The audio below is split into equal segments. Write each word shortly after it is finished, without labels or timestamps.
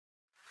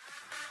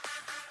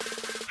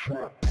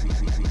Hello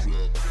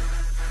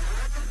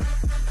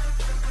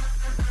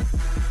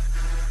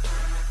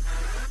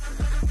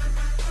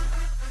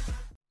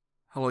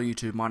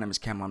YouTube, my name is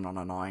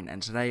𝐃𝐈𝐒𝐂𝐑𝐃,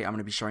 and today I'm going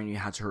to be showing you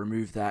how to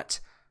remove that.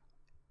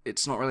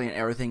 It's not really an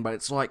error thing, but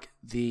it's like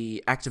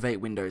the activate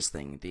Windows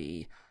thing.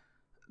 The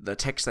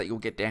text that you'll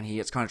get down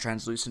here, it's kind of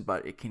translucent,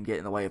 but it can get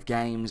in the way of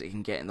games, it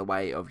can get in the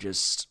way of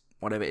just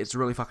whatever. It's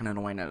really fucking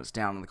annoying, and it's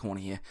down in the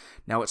corner here.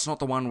 Now, it's not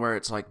the one where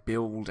it's like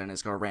build and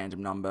it's got a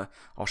random number.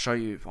 I'll show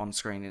you on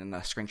screen in the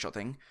screenshot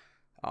thing.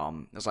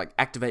 It's like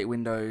activate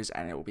Windows,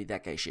 and it will be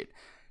that gay shit.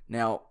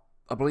 Now,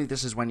 I believe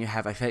this is when you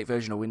have a fake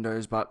version of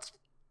Windows, but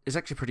it's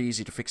actually pretty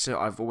easy to fix it.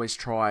 I've always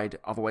tried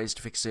other ways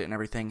to fix it and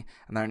everything,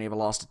 and they only ever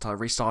lasted till I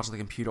restarted the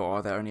computer,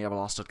 or they only ever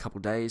lasted a couple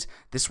of days.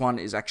 This one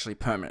is actually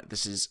permanent.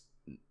 This is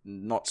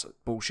not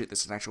bullshit.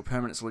 This is an actual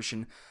permanent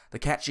solution. The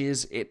catch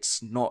is,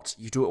 it's not,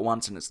 you do it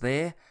once and it's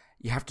there.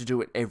 You have to do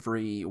it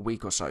every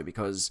week or so,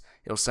 because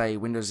it'll say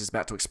Windows is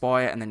about to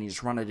expire, and then you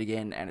just run it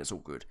again, and it's all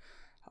good.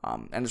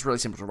 And it's really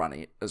simple to run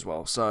it as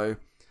well. So I'm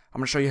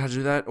going to show you how to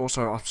do that.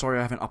 Also, I'm sorry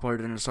I haven't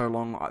uploaded in so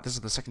long. This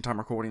is the second time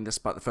recording this,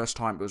 but the first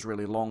time it was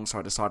really long, so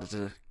I decided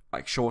to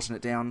like shorten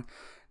it down.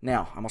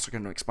 Now, I'm also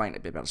going to explain it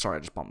a bit better. Sorry, I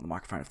just bumped the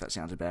microphone if that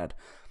sounded bad.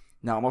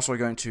 Now, I'm also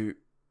going to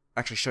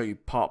actually show you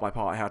part by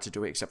part how to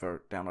do it, except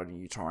for downloading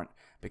uTorrent,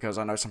 because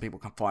I know some people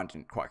can find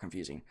it quite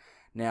confusing.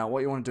 Now,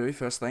 what you want to do,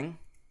 first thing,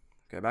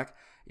 go back,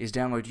 is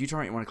download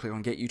uTorrent. You want to click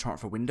on Get uTorrent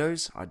for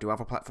Windows. I do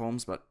other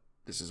platforms, but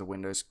this is a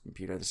Windows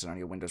computer. This is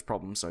only a Windows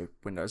problem, so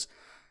Windows.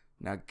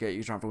 Now get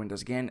uTorrent for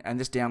Windows again, and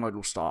this download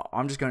will start.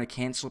 I'm just going to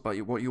cancel it, but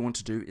what you want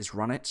to do is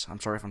run it. I'm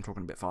sorry if I'm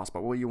talking a bit fast,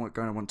 but what you're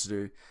going to want to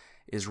do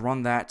is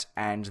run that,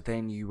 and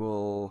then you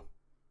will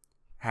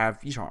have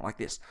uTorrent like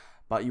this.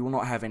 But you will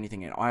not have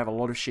anything in it. I have a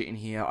lot of shit in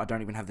here. I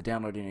don't even have the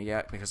download in it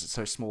yet, because it's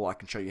so small I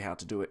can show you how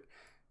to do it.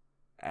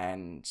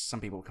 And some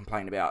people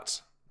complain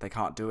about they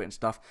can't do it and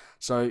stuff.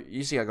 So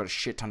you see I got a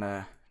shit ton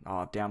of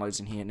downloads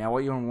in here. Now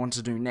what you want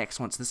to do next,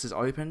 once this is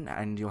open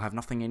and you'll have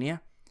nothing in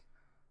here,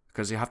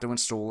 because you have to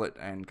install it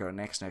and go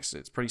next.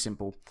 It's pretty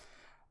simple.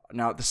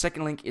 Now, the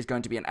second link is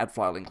going to be an add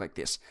file link like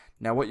this.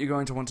 Now, what you're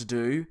going to want to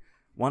do,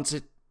 once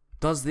it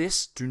does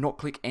this, do not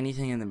click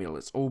anything in the middle.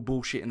 It's all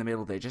bullshit in the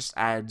middle. They're just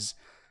ads.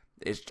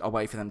 It's a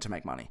way for them to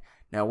make money.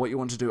 Now, what you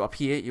want to do up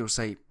here, you'll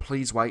say,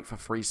 please wait for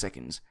 3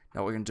 seconds.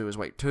 Now, what we're going to do is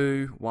wait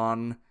 2,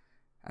 1,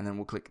 and then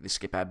we'll click the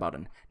skip ad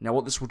button. Now,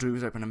 what this will do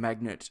is open a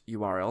magnet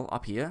URL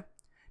up here.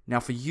 Now,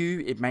 for you,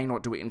 it may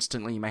not do it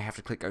instantly. You may have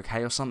to click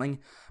OK or something,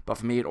 but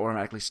for me, it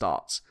automatically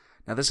starts.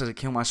 Now, this is a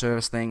kill my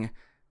service thing,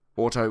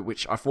 auto,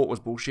 which I thought was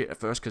bullshit at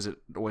first, because it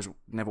always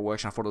never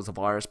works, and I thought it was a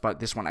virus, but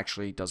this one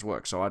actually does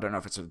work, so I don't know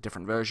if it's a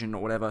different version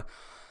or whatever.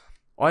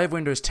 I have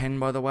Windows 10,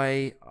 by the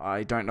way.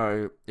 I don't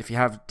know if you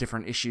have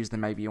different issues, then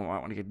maybe you might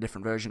want to get a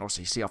different version.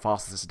 Also, you see how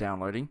fast this is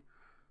downloading.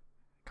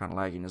 Kind of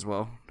lagging as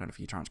well. Don't know if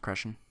uTorrent's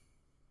crashing.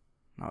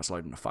 No, it's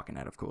loading a fucking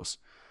ad, of course.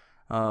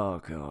 Oh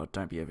god,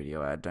 don't be a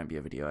video ad, don't be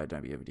a video ad,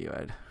 don't be a video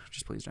ad.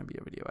 Just please don't be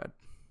a video ad.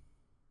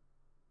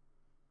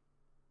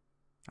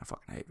 I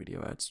fucking hate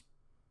video ads.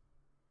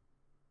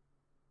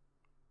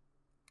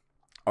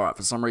 Alright,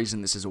 for some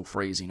reason this is all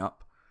freezing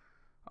up.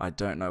 I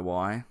don't know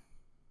why.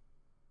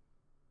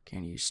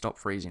 Can you stop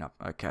freezing up?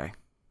 Okay.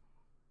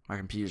 My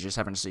computer's just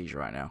having a seizure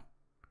right now.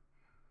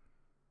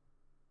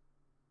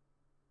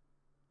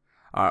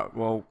 Alright,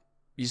 well,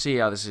 you see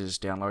how this is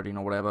downloading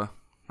or whatever.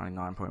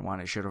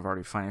 99.1, it should have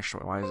already finished.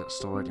 Why is it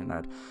still loading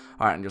that?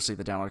 Alright, and you'll see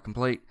the download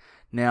complete.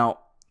 Now,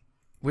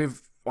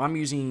 I'm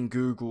using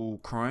Google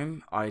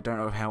Chrome. I don't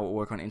know how it will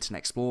work on Internet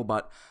Explorer,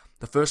 but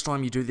the first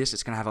time you do this,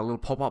 it's going to have a little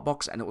pop-up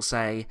box, and it will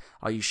say,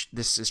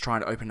 this is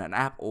trying to open an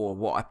app, or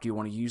what app do you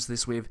want to use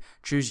this with?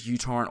 Choose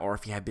uTorrent, or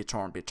if you have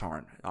BitTorrent,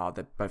 BitTorrent.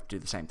 They both do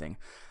the same thing.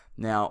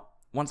 Now,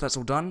 once that's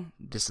all done,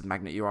 this is the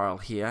magnet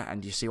URL here,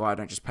 and you see why I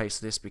don't just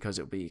paste this, because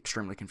it'll be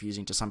extremely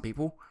confusing to some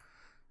people.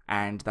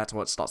 And that's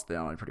what starts the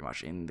download pretty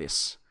much in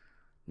this.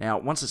 Now,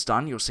 once it's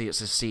done, you'll see it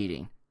says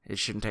seeding. It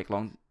shouldn't take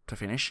long to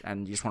finish,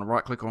 and you just want to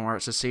right click on where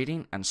it says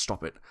seeding and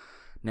stop it.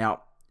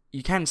 Now,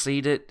 you can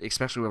seed it,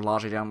 especially with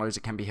larger downloads.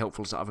 It can be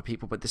helpful to other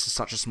people, but this is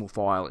such a small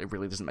file, it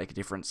really doesn't make a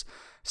difference.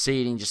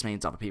 Seeding just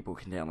means other people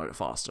can download it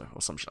faster,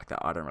 or some shit like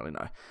that. I don't really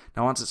know.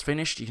 Now, once it's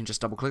finished, you can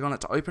just double click on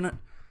it to open it,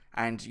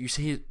 and you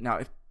see,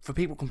 now, for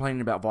people complaining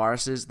about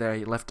viruses,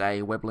 they left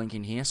a web link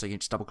in here, so you can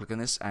just double click on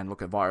this and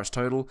look at virus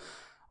total.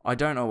 I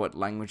don't know what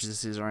language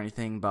this is or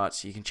anything,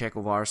 but you can check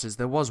all viruses.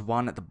 There was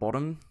one at the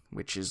bottom,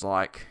 which is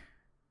like,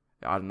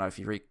 I don't know if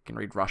you can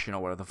read Russian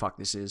or whatever the fuck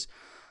this is.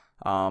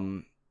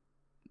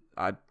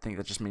 I think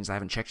that just means they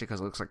haven't checked it, because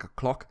it looks like a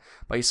clock.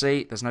 But you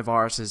see, there's no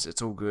viruses,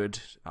 it's all good.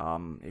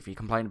 If you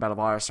complain about a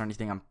virus or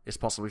anything, it's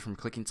possibly from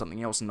clicking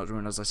something else and not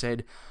doing as I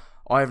said.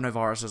 I have no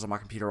viruses on my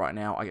computer right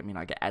now.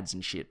 I get ads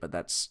and shit, but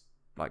that's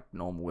like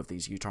normal with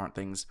these uTorrent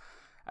things.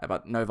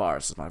 But no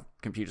viruses, my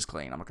computer's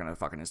clean. I'm not going to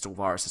fucking install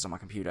viruses on my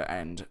computer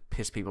and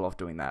piss people off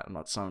doing that. I'm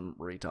not some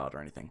retard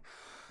or anything.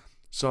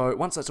 So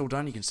once that's all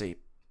done, you can see,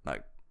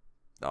 like,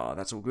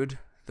 that's all good.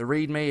 The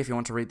README, if you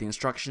want to read the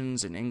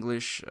instructions in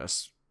English,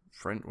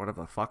 French,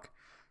 whatever the fuck,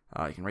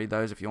 you can read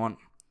those if you want.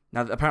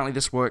 Now, apparently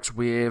this works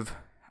with,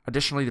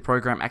 additionally, the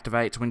program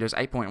activates Windows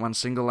 8.1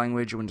 single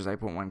language, Windows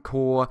 8.1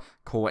 Core,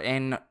 Core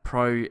N,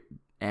 Pro,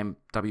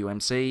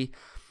 WMC,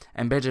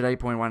 Embedded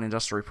 8.1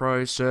 Industrial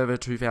Pro, Server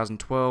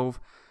 2012.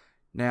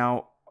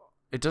 Now,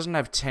 it doesn't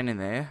have 10 in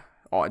there,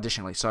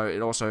 additionally, so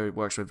it also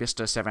works with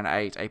Vista 7,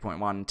 8,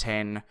 8.1,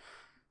 10,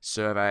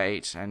 Server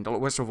 8, and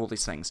it works with all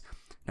these things.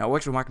 Now, it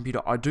works with my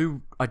computer. I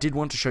did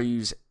want to show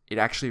you it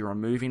actually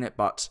removing it,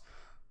 but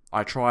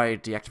I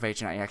tried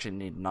deactivating it. You actually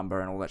need a number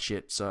and all that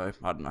shit, so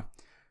I don't know.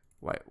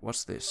 Wait,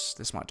 what's this?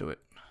 This might do it.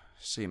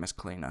 CMS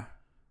Cleaner.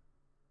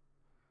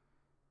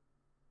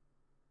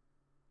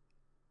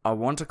 I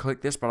want to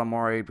click this, but I'm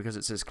worried because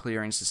it says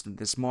clearing system.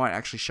 This might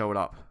actually show it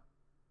up.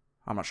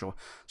 I'm not sure.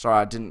 Sorry,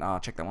 I didn't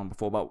check that one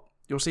before, but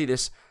you'll see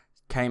this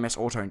KMS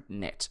Auto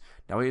Net.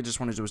 Now, what you just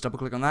want to do is double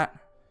click on that,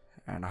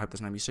 and I hope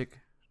there's no music.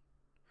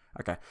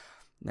 Okay.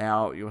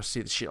 Now, you'll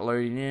see the shit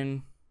loading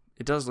in.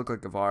 It does look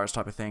like a virus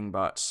type of thing,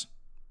 but,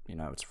 you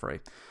know, it's free.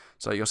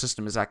 So your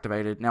system is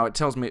activated. Now, it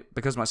tells me,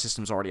 because my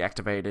system's already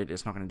activated,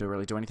 it's not going to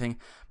really do anything.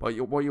 But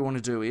what you want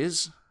to do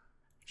is,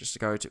 just to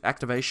go to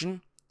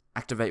Activation,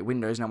 Activate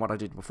Windows. Now, what I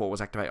did before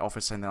was Activate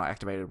Office, and then I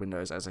activated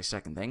Windows as a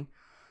second thing.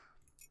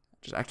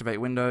 Just Activate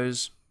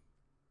Windows.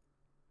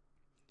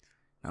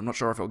 Now, I'm not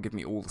sure if it'll give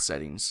me all the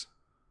settings.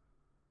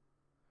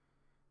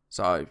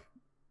 So,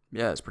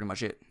 yeah, that's pretty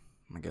much it,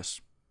 I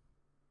guess.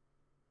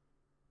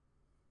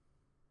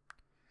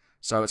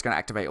 So it's going to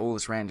activate all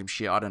this random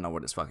shit. I don't know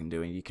what it's fucking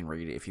doing. You can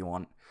read it if you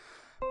want.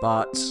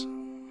 But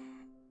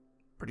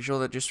pretty sure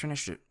that just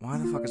finished it. Why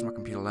the fuck is my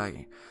computer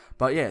lagging?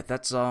 But yeah,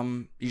 that's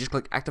you just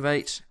click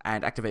activate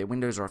and activate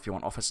Windows, or if you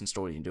want Office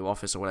installed, you can do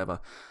Office or whatever.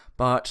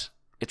 But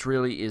it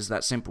really is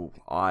that simple.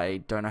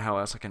 I don't know how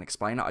else I can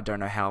explain it. I don't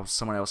know how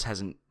someone else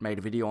hasn't made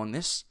a video on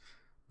this.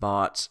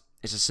 But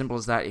it's as simple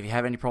as that. If you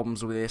have any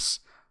problems with this,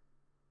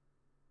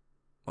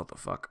 what the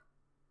fuck?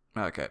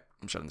 Okay,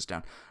 I'm shutting this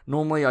down.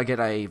 Normally, I get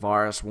a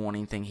virus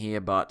warning thing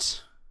here,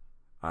 but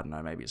I don't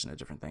know, maybe it's in a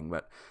different thing.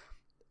 But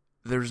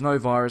there's no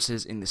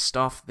viruses in this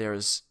stuff.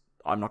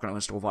 I'm not going to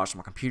install viruses on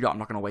my computer. I'm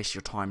not going to waste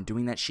your time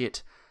doing that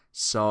shit.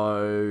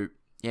 So,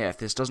 yeah, if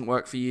this doesn't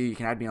work for you, you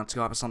can add me on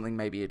Skype or something.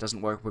 Maybe it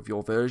doesn't work with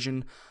your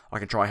version. I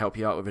can try help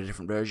you out with a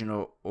different version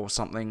or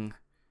something.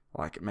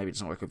 Like, maybe it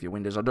doesn't work with your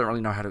Windows. I don't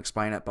really know how to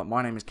explain it, but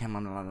my name is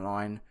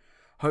𝐃𝐈𝐒𝐂𝐑𝐃.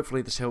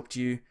 Hopefully this helped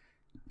you.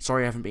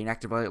 Sorry I haven't been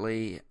active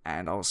lately,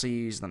 and I'll see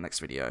you in the next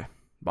video.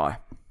 Bye.